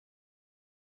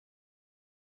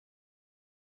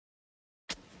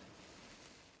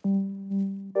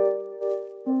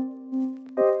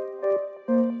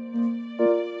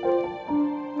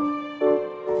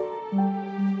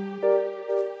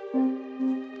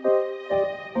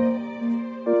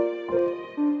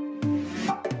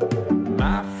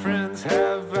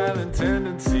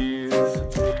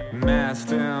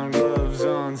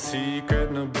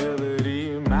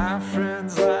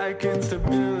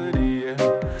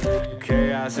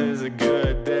is a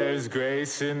good, there's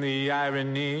grace in the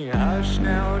irony. Hush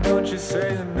now, don't you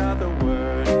say another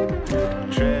word.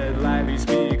 Tread lightly,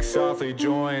 speak softly,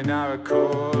 join our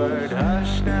accord.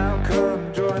 Hush now,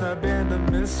 come join our band of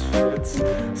misfits.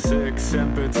 Six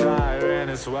Semper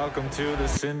Tyrannis, welcome to the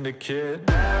syndicate.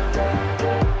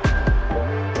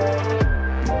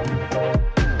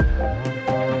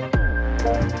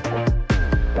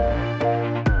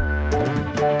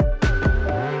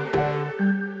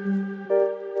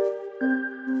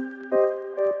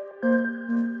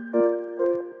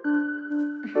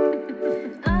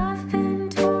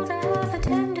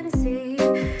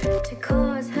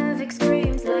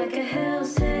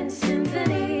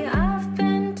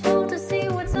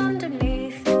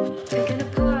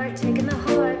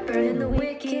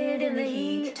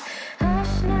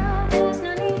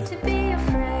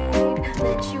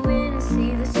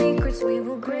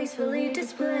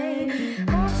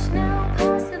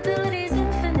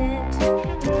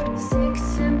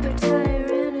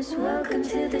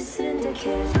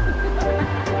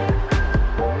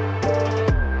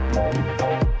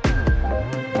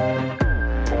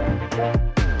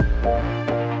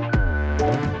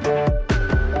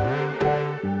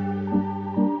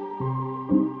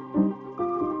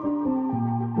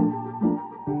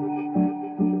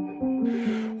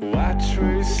 Watch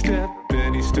where you step,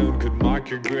 any stone could mark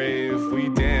your grave. We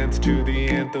dance to the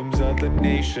anthems of the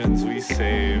nations we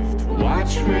saved.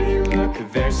 Watch where you look,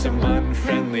 there's some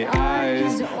unfriendly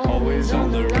eyes, always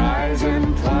on the rise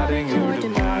and plotting your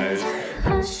demise.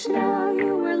 Hush now,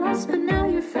 you were lost but now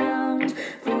you're found.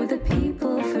 For the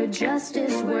people, for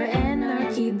justice, we're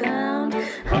anarchy bound.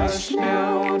 Hush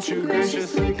now, won't you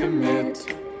graciously commit?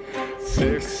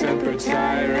 Six Semper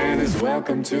Tyrannis,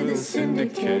 welcome to the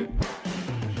syndicate.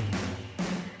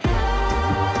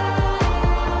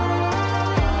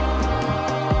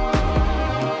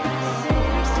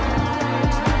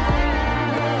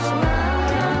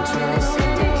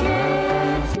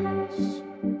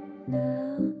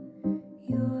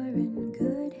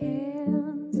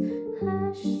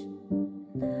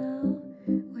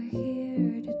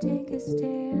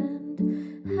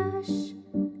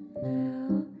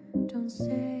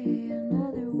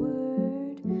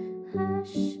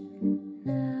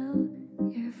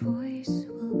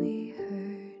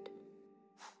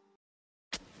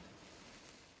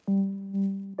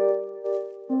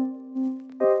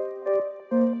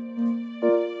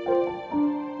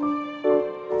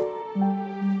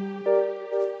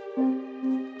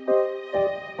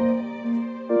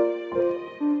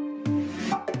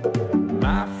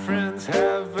 My friends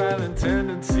have violent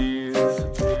tendencies,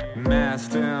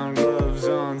 mask down, gloves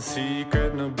on,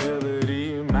 secret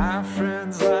nobility. My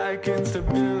friends like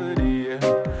instability.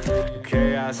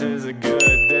 Chaos is a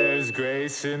good, there's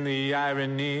grace in the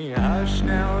irony. Hush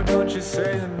now, don't you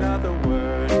say another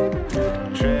word.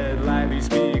 Tread lightly,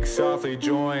 speak softly,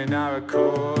 join our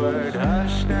accord.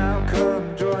 Hush now,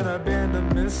 come join our band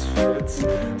of misfits.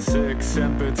 Six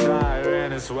Semper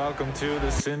Tyrannis, welcome to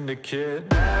the syndicate.